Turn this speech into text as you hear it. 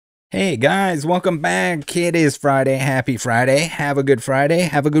Hey guys, welcome back. It is Friday. Happy Friday. Have a good Friday.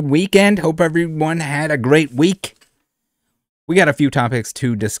 Have a good weekend. Hope everyone had a great week. We got a few topics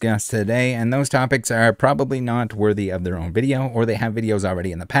to discuss today, and those topics are probably not worthy of their own video, or they have videos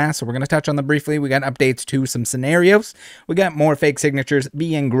already in the past, so we're going to touch on them briefly. We got updates to some scenarios. We got more fake signatures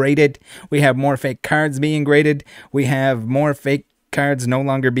being graded. We have more fake cards being graded. We have more fake cards no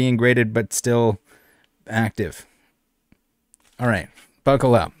longer being graded, but still active. All right,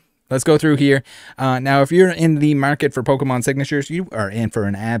 buckle up. Let's go through here. Now, if you're in the market for Pokemon signatures, you are in for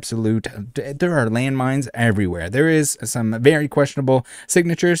an absolute... There are landmines everywhere. There is some very questionable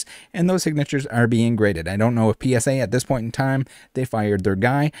signatures, and those signatures are being graded. I don't know if PSA at this point in time, they fired their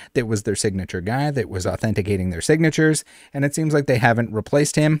guy that was their signature guy that was authenticating their signatures, and it seems like they haven't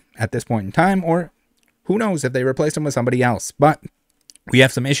replaced him at this point in time, or who knows if they replaced him with somebody else. But we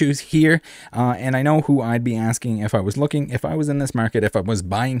have some issues here, and I know who I'd be asking if I was looking, if I was in this market, if I was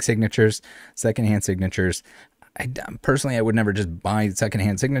buying signatures, secondhand signatures. Personally, I would never just buy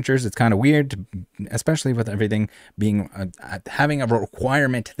secondhand signatures. It's kind of weird, especially with everything being having a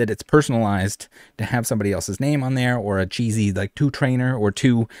requirement that it's personalized to have somebody else's name on there, or a cheesy like 2 trainer or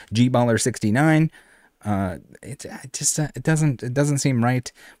 2 G-Baller 69. It doesn't seem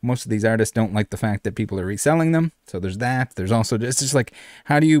right. Most of these artists don't like the fact that people are reselling them, so there's that. There's also just like,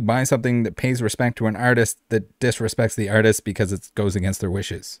 how do you buy something that pays respect to an artist that disrespects the artist because it goes against their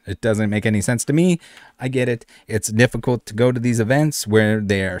wishes? It doesn't make any sense to me. I get it. It's difficult to go to these events where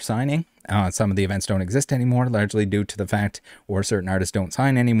they are signing. Some of the events don't exist anymore, largely due to the fact, or certain artists don't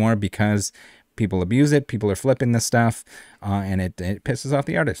sign anymore because people abuse it. People are flipping this stuff, and it pisses off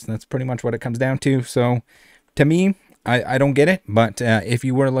the artist. That's pretty much what it comes down to. So, to me, I don't get it. But if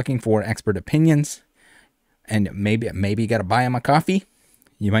you were looking for expert opinions, and maybe you got to buy them a coffee,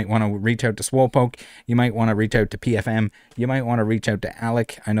 you might want to reach out to Swolepoke. You might want to reach out to PFM. You might want to reach out to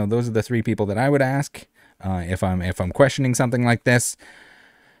Alec. I know those are the 3 people that I would ask if I'm questioning something like this.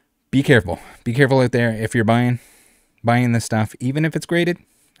 Be careful. Be careful out there if you're buying this stuff, even if it's graded.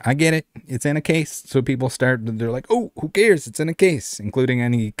 I get it. It's in a case. So people they're like, oh, who cares? It's in a case, including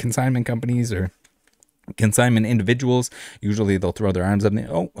any consignment companies or consignment individuals. Usually they'll throw their arms up and they,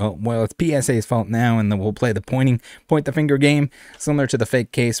 oh, well, it's PSA's fault now. And then we'll play the point the finger game, similar to the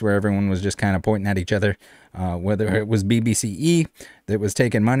fake case where everyone was just kind of pointing at each other. Whether it was BBCE that was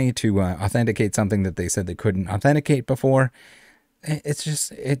taking money to authenticate something that they said they couldn't authenticate before. It's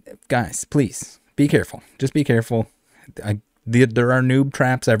just, guys, please be careful. Just be careful. There are noob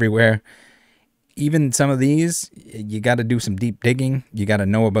traps everywhere. Even some of these, you got to do some deep digging. You got to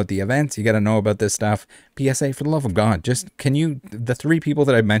know about the events. You got to know about this stuff. PSA, for the love of God, just the 3 people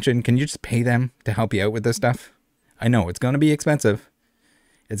that I mentioned, can you just pay them to help you out with this stuff? I know it's going to be expensive.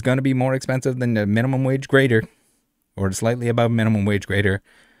 It's going to be more expensive than the minimum wage grader, or slightly above minimum wage grader.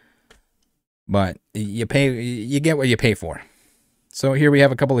 But you get what you pay for. So here we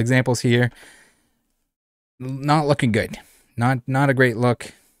have a couple examples here. Not looking good. Not a great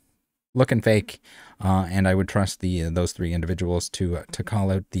look, looking fake, and I would trust those 3 individuals to call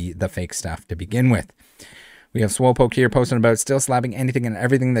out the fake stuff to begin with. We have Swolepoke here posting about still slapping anything and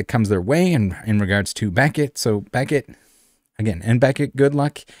everything that comes their way in regards to Beckett. So Beckett, again, and Beckett, good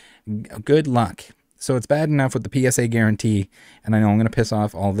luck. So it's bad enough with the PSA guarantee, and I know I'm going to piss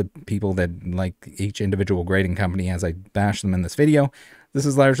off all the people that like each individual grading company as I bash them in this video. This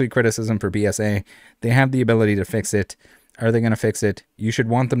is largely criticism for PSA. They have the ability to fix it. Are they going to fix it? You should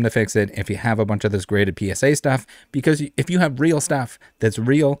want them to fix it if you have a bunch of this graded PSA stuff, because if you have real stuff that's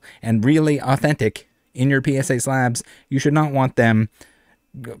real and really authentic in your PSA slabs, you should not want them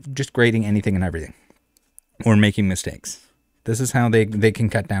just grading anything and everything or making mistakes. This is how they can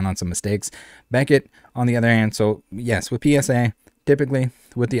cut down on some mistakes. Beckett, on the other hand, so yes, with PSA, typically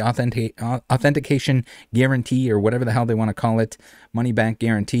with the authentication guarantee, or whatever the hell they want to call it, money back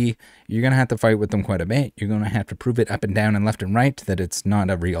guarantee, you're going to have to fight with them quite a bit. You're going to have to prove it up and down and left and right that it's not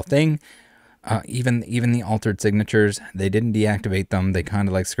a real thing. Even the altered signatures, they didn't deactivate them. They kind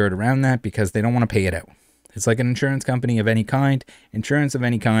of like skirt around that because they don't want to pay it out. It's like an insurance company of any kind, insurance of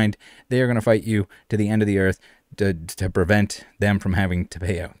any kind. They are going to fight you to the end of the earth to prevent them from having to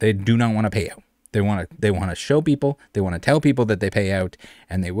pay out. They do not want to pay out. They want to show people, they want to tell people that they pay out,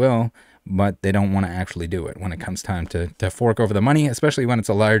 and they will, but they don't want to actually do it when it comes time to fork over the money, especially when it's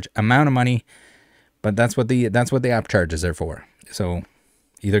a large amount of money. But that's what the upcharges are for. So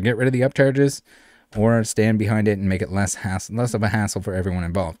either get rid of the upcharges or stand behind it and make it less of a hassle for everyone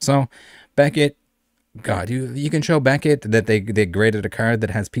involved. So Beckett, God, you can show Beckett that they graded a card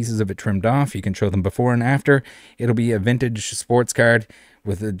that has pieces of it trimmed off. You can show them before and after. It'll be a vintage sports card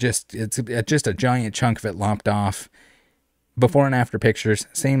with just a giant chunk of it lopped off. before and after pictures,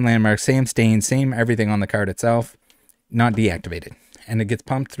 same landmarks, same stains, same everything on the card itself, not deactivated. And it gets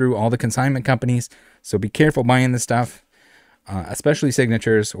pumped through all the consignment companies. So be careful buying this stuff, especially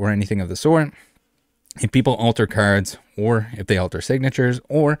signatures or anything of the sort. If people alter cards, or if they alter signatures,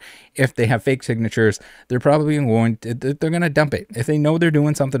 or if they have fake signatures, they're probably going to dump it. If they know they're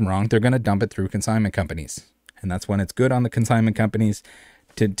doing something wrong, they're going to dump it through consignment companies. And that's when it's good on the consignment companies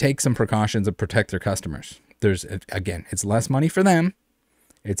to take some precautions and protect their customers. Again, it's less money for them.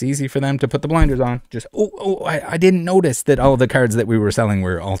 It's easy for them to put the blinders on. Just, I didn't notice that all the cards that we were selling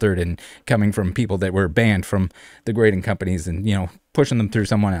were altered and coming from people that were banned from the grading companies and, pushing them through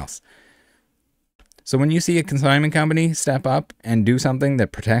someone else. So when you see a consignment company step up and do something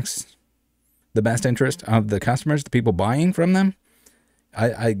that protects the best interest of the customers, the people buying from them,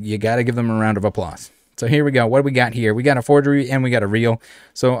 you got to give them a round of applause. So here we go. What do we got here? We got a forgery and we got a real.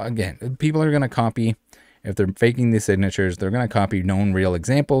 So again, people are going to copy. If they're faking these signatures, they're going to copy known real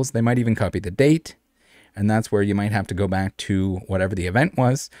examples. They might even copy the date. And that's where you might have to go back to whatever the event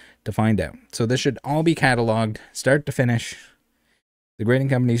was to find out. So this should all be cataloged, start to finish. The grading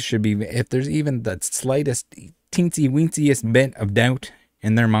companies should be, if there's even the slightest teensy-weensiest bit of doubt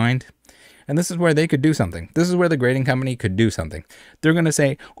in their mind, and this is where they could do something. This is where the grading company could do something. They're going to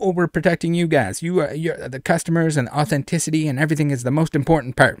say, oh, we're protecting you guys. You're the customers, and authenticity and everything is the most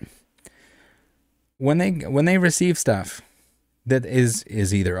important part. When they receive stuff that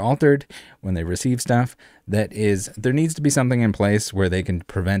is either altered, when they receive stuff that is, there needs to be something in place where they can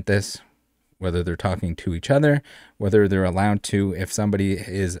prevent this, whether they're talking to each other, whether they're allowed to, if somebody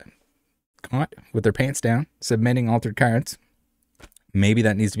is caught with their pants down, submitting altered cards, maybe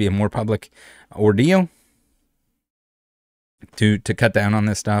that needs to be a more public ordeal to cut down on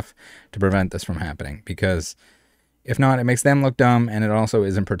this stuff, to prevent this from happening. Because if not, it makes them look dumb, and it also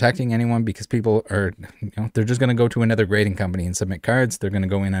isn't protecting anyone, because people are, they're just going to go to another grading company and submit cards. They're going to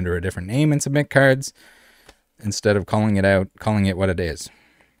go in under a different name and submit cards instead of calling it what it is.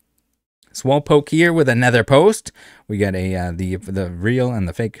 Swellpoke here with another post. We got the real and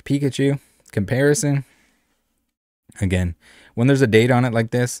the fake Pikachu comparison. Again, when there's a date on it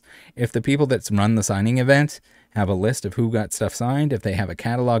like this, if the people that run the signing event have a list of who got stuff signed, if they have a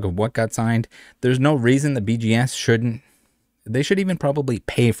catalog of what got signed, there's no reason the BGS shouldn't. They should even probably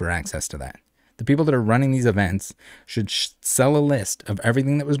pay for access to that. The people that are running these events should sell a list of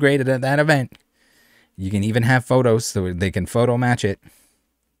everything that was graded at that event. You can even have photos so they can photo match it.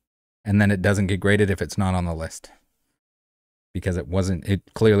 And then it doesn't get graded if it's not on the list, because it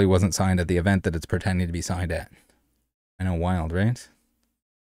clearly wasn't signed at the event that it's pretending to be signed at. I know, wild, right?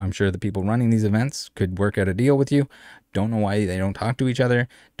 I'm sure the people running these events could work out a deal with you. Don't know why they don't talk to each other.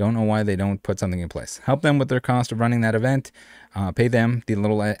 Don't know why they don't put something in place. Help them with their cost of running that event. Pay them the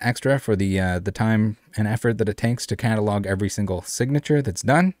little extra for the time and effort that it takes to catalog every single signature that's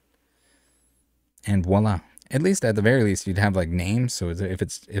done. And voila. At least, at the very least, you'd have like names. So if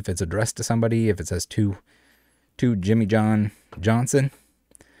it's addressed to somebody, if it says to Jimmy John Johnson,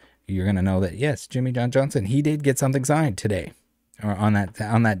 you're gonna know that yes, Jimmy John Johnson, he did get something signed today, or on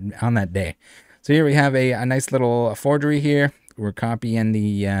that day. So here we have a nice little forgery here. We're copying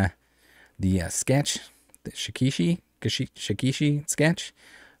the sketch, the Shikishi sketch.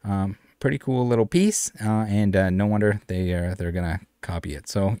 Pretty cool little piece, and no wonder they're gonna copy it.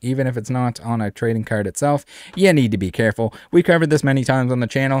 So even if it's not on a trading card itself, you need to be careful. We covered this many times on the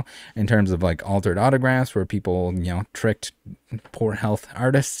channel in terms of like altered autographs, where people tricked poor health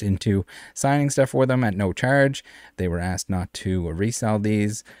artists into signing stuff for them at no charge. They were asked not to resell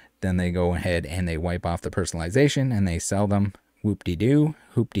these. Then they go ahead and they wipe off the personalization and they sell them. Whoop-de-doo,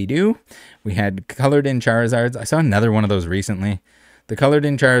 hoop-de-doo. We had colored in Charizards. I saw another one of those recently. The colored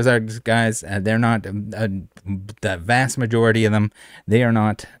in Charizards, guys, they're not, the vast majority of them, they are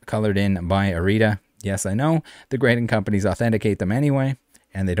not colored in by Arita. Yes, I know. The grading companies authenticate them anyway,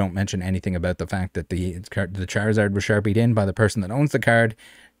 and they don't mention anything about the fact that the Charizard was Sharpied in by the person that owns the card,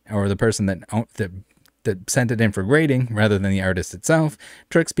 or the person that sent it in for grading, rather than the artist itself.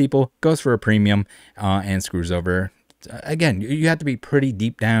 Tricks people, goes for a premium, and screws over. Again, you have to be pretty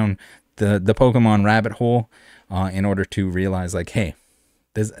deep down the Pokemon rabbit hole in order to realize, like, hey,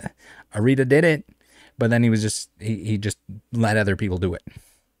 Arita did it, but then he just let other people do it.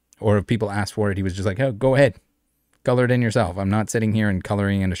 Or if people asked for it, he was just like, oh, go ahead, color it in yourself. I'm not sitting here and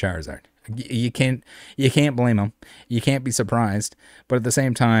coloring in a Charizard. You can't blame him. You can't be surprised. But at the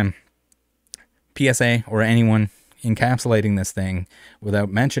same time, PSA or anyone encapsulating this thing without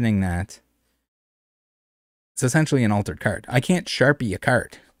mentioning that, it's essentially an altered card. I can't Sharpie a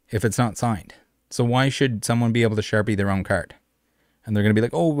card if it's not signed. So why should someone be able to Sharpie their own card? And they're going to be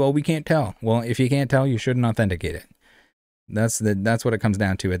like, oh, well, we can't tell. Well, if you can't tell, you shouldn't authenticate it. That's what it comes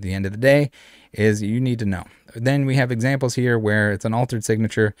down to at the end of the day, is you need to know. Then we have examples here where it's an altered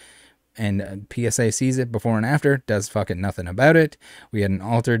signature and PSA sees it before and after, does fucking nothing about it. We had an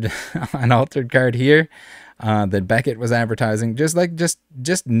altered card here that Beckett was advertising,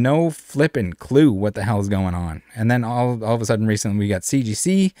 just no flipping clue what the hell's going on. And then all of a sudden recently we got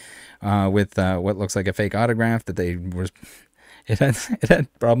CGC with what looks like a fake autograph that they were. It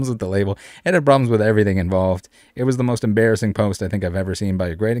had problems with the label. It had problems with everything involved. It was the most embarrassing post I think I've ever seen by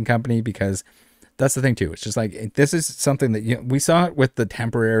a grading company, because that's the thing too. It's just like, this is something that we saw it with the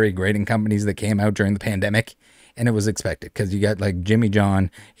temporary grading companies that came out during the pandemic, and it was expected, because you got like Jimmy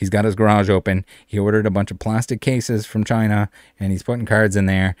John. He's got his garage open. He ordered a bunch of plastic cases from China, and he's putting cards in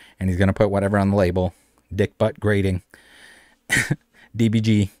there, and he's going to put whatever on the label. Dick butt grading.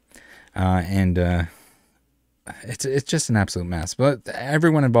 DBG. And it's just an absolute mess. But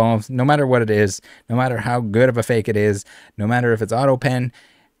everyone involved, no matter what it is, no matter how good of a fake it is, no matter if it's auto pen,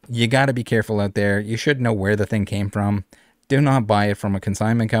 you got to be careful out there. You should know where the thing came from. Do not buy it from a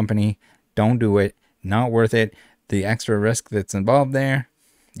consignment company. Don't do it. Not worth it. The extra risk that's involved there.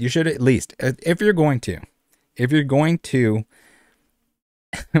 You should at least, if you're going to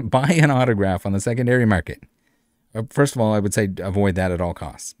buy an autograph on the secondary market, first of all, I would say avoid that at all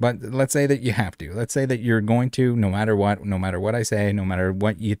costs. But let's say that you have to. Let's say that you're going to, no matter what I say, no matter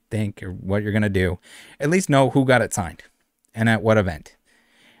what you think or what you're going to do, at least know who got it signed and at what event.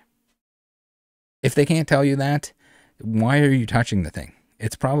 If they can't tell you that, why are you touching the thing?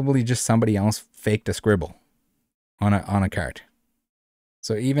 It's probably just somebody else faked a scribble on a card.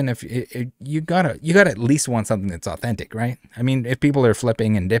 So even if you gotta at least want something that's authentic, right? I mean, if people are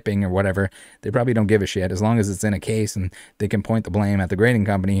flipping and dipping or whatever, they probably don't give a shit, as long as it's in a case and they can point the blame at the grading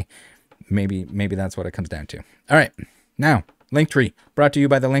company. Maybe that's what it comes down to. All right, now Linktree, brought to you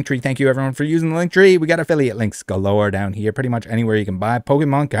by the Linktree. Thank you everyone for using the Linktree. We got affiliate links galore down here, pretty much anywhere you can buy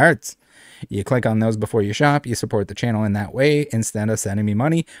Pokemon cards. You click on those before you shop. You support the channel in that way instead of sending me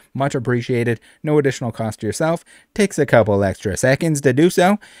money. Much appreciated. No additional cost to yourself. Takes a couple extra seconds to do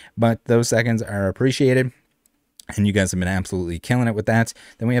so, but those seconds are appreciated. And you guys have been absolutely killing it with that.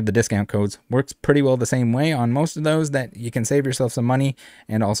 Then we have the discount codes. Works pretty well the same way on most of those, that you can save yourself some money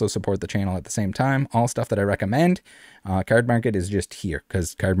and also support the channel at the same time. All stuff that I recommend. Card Market is just here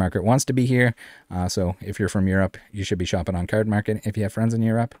because Card Market wants to be here. So if you're from Europe, you should be shopping on Card Market. If you have friends in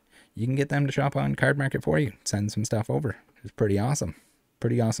Europe, you can get them to shop on Card Market for you. Send some stuff over. It's pretty awesome.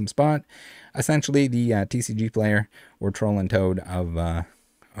 Pretty awesome spot. Essentially the TCG player or Troll and Toad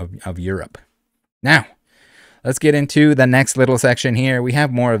of Europe. Now, let's get into the next little section here. We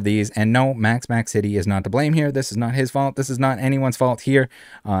have more of these, and no, Max City is not to blame here. This is not his fault. This is not anyone's fault here.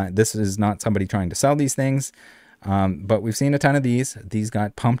 This is not somebody trying to sell these things. But we've seen a ton of these. These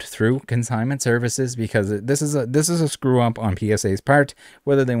got pumped through consignment services because this is a screw up on PSA's part,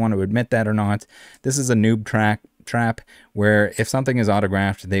 whether they want to admit that or not. This is a noob trap where if something is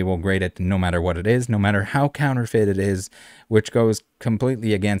autographed, they will grade it no matter what it is, no matter how counterfeit it is, which goes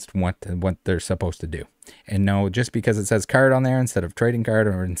completely against what they're supposed to do. And no, just because it says card on there instead of trading card,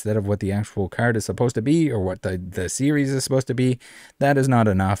 or instead of what the actual card is supposed to be, or what the series is supposed to be, that is not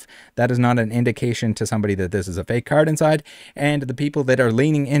enough. That is not an indication to somebody that this is a fake card inside. And the people that are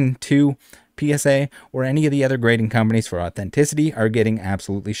leaning into PSA or any of the other grading companies for authenticity are getting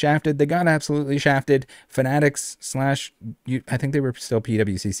absolutely shafted. They got absolutely shafted. Fanatics I think they were still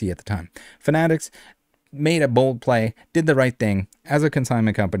PWCC at the time. Fanatics made a bold play, did the right thing as a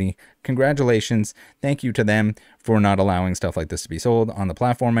consignment company. Congratulations. Thank you to them for not allowing stuff like this to be sold on the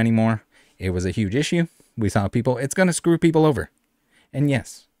platform anymore. It was a huge issue. We saw people, it's going to screw people over. And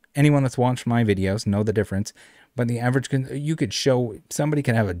yes, anyone that's watched my videos know the difference. But the average, somebody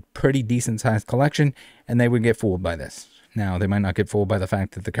can have a pretty decent sized collection and they would get fooled by this. Now, they might not get fooled by the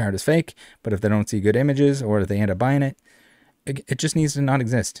fact that the card is fake, but if they don't see good images or if they end up buying it, it just needs to not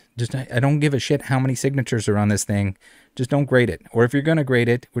exist. I don't give a shit how many signatures are on this thing. Just don't grade it. Or if you're going to grade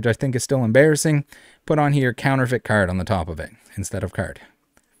it, which I think is still embarrassing, put on here counterfeit card on the top of it instead of card.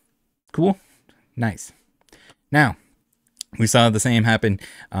 Cool? Nice. Now, we saw the same happen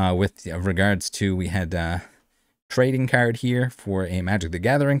with regards to, we had trading card here for a Magic the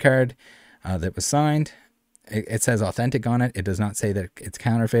Gathering card that was signed. It says authentic on it. It does not say that it's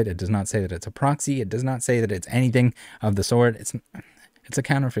counterfeit. It does not say that it's a proxy. It does not say that it's anything of the sort. It's a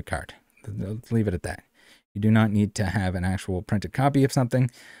counterfeit card. Let's leave it at that. You do not need to have an actual printed copy of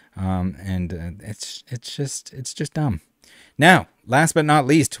something, and it's just dumb. Now, last but not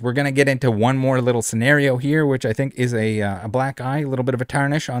least, we're going to get into one more little scenario here, which I think is a black eye, a little bit of a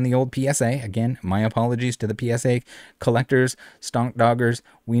tarnish on the old PSA. Again, my apologies to the PSA collectors, stonk doggers,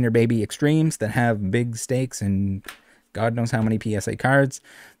 wiener baby extremes that have big stakes and God knows how many PSA cards.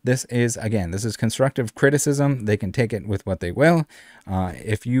 This is, again, this is constructive criticism. They can take it with what they will.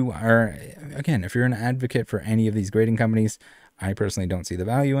 If you are, again, if you're an advocate for any of these grading companies, I personally don't see the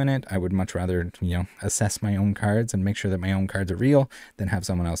value in it. I would much rather, assess my own cards and make sure that my own cards are real than have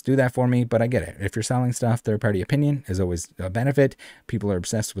someone else do that for me. But I get it. If you're selling stuff, third-party opinion is always a benefit. People are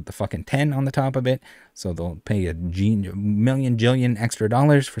obsessed with the fucking 10 on the top of it, so they'll pay a million jillion extra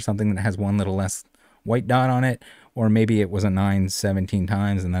dollars for something that has one little less white dot on it, or maybe it was a 9 17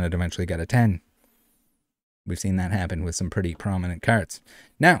 times and then it eventually got a 10. We've seen that happen with some pretty prominent cards.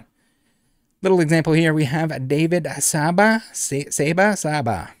 Now, little example here, we have David Saba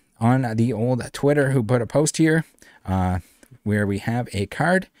on the old Twitter who put a post here where we have a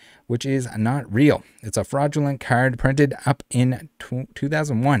card which is not real. It's a fraudulent card printed up in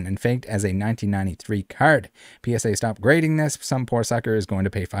 2001 and faked as a 1993 card. PSA, stop grading this. Some poor sucker is going to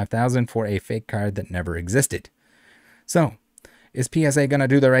pay $5,000 for a fake card that never existed. So, is PSA going to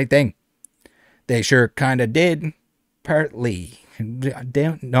do the right thing? They sure kind of did, partly.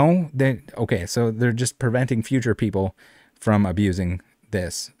 Okay, so they're just preventing future people from abusing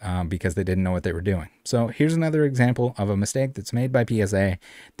this because they didn't know what they were doing. So here's another example of a mistake that's made by PSA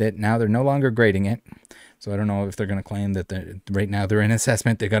that now they're no longer grading it. So I don't know if they're going to claim that right now they're in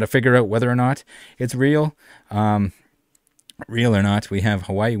assessment. They got to figure out whether or not it's real. Real or not, we have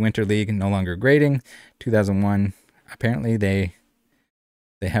Hawaii Winter League no longer grading. 2001, apparently they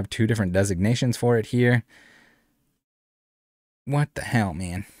have two different designations for it here. What the hell,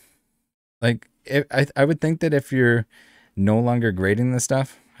 man? Like, I would think that if you're no longer grading this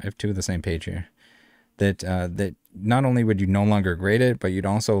stuff, I have two of the same page here, that not only would you no longer grade it, but you'd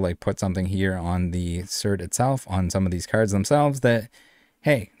also like put something here on the cert itself, on some of these cards themselves, that,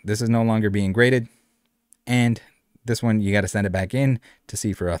 hey, this is no longer being graded, and this one you got to send it back in to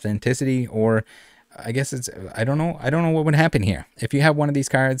see for authenticity. Or I guess it's, I don't know what would happen here. If you have one of these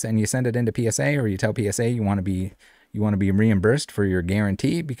cards and you send it into PSA, or you tell PSA you want to be reimbursed for your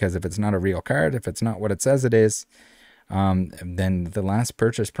guarantee, because if it's not a real card, if it's not what it says it is, then the last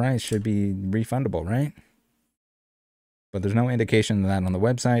purchase price should be refundable, right? But there's no indication of that on the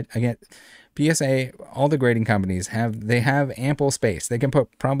website. Again, PSA, all the grading companies have ample space. They can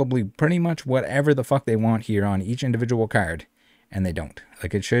put probably pretty much whatever the fuck they want here on each individual card, and they don't.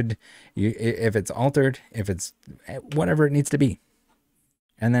 Like, it should, if it's altered, if it's whatever it needs to be.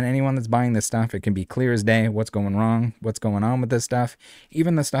 And then anyone that's buying this stuff, it can be clear as day what's going wrong, what's going on with this stuff.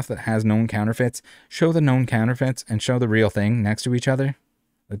 Even the stuff that has known counterfeits, show the known counterfeits and show the real thing next to each other.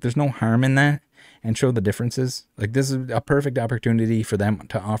 Like, there's no harm in that, and show the differences. Like, this is a perfect opportunity for them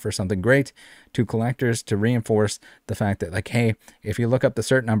to offer something great to collectors, to reinforce the fact that, like, hey, if you look up the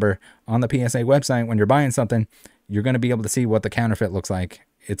cert number on the PSA website when you're buying something, you're going to be able to see what the counterfeit looks like.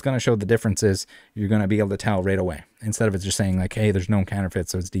 It's going to show the differences. You're going to be able to tell right away, instead of it just saying like, hey, there's no counterfeit,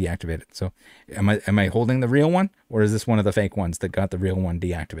 so it's deactivated. So am I holding the real one, or is this one of the fake ones that got the real one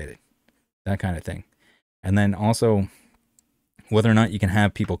deactivated? That kind of thing. And then also whether or not you can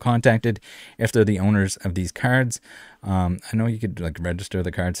have people contacted if they're the owners of these cards. I know you could like register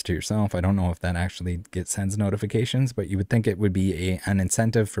the cards to yourself. I don't know if that actually sends notifications, but you would think it would be an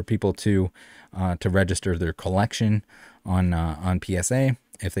incentive for people to register their collection on PSA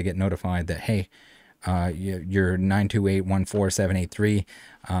if they get notified that, hey, your 928-14783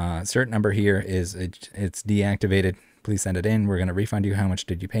 cert number here it's deactivated. Please send it in. We're going to refund you. How much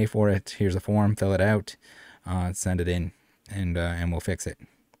did you pay for it? Here's a form. Fill it out. Send it in, and we'll fix it.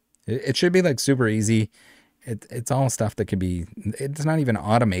 It should be like super easy. It's all stuff that can be, it's not even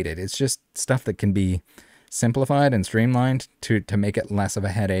automated. It's just stuff that can be simplified and streamlined to make it less of a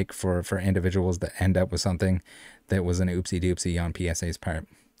headache for individuals that end up with something that was an oopsie doopsie on PSA's part.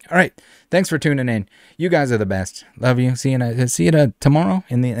 All right, thanks for tuning in. You guys are the best. Love you. See you tomorrow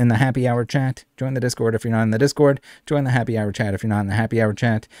in the happy hour chat. Join the Discord if you're not in the Discord. Join the happy hour chat if you're not in the happy hour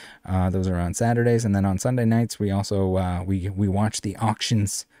chat. Those are on Saturdays, and then on Sunday nights we also we watch the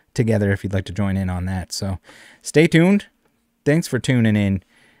auctions together if you'd like to join in on that. So stay tuned. Thanks for tuning in.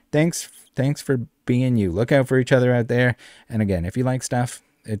 Thanks for being you. Look out for each other out there. And again, if you like stuff,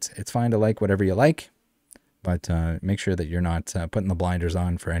 it's fine to like whatever you like. But make sure that you're not putting the blinders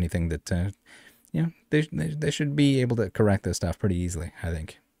on for anything that, they should be able to correct this stuff pretty easily, I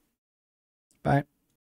think. Bye.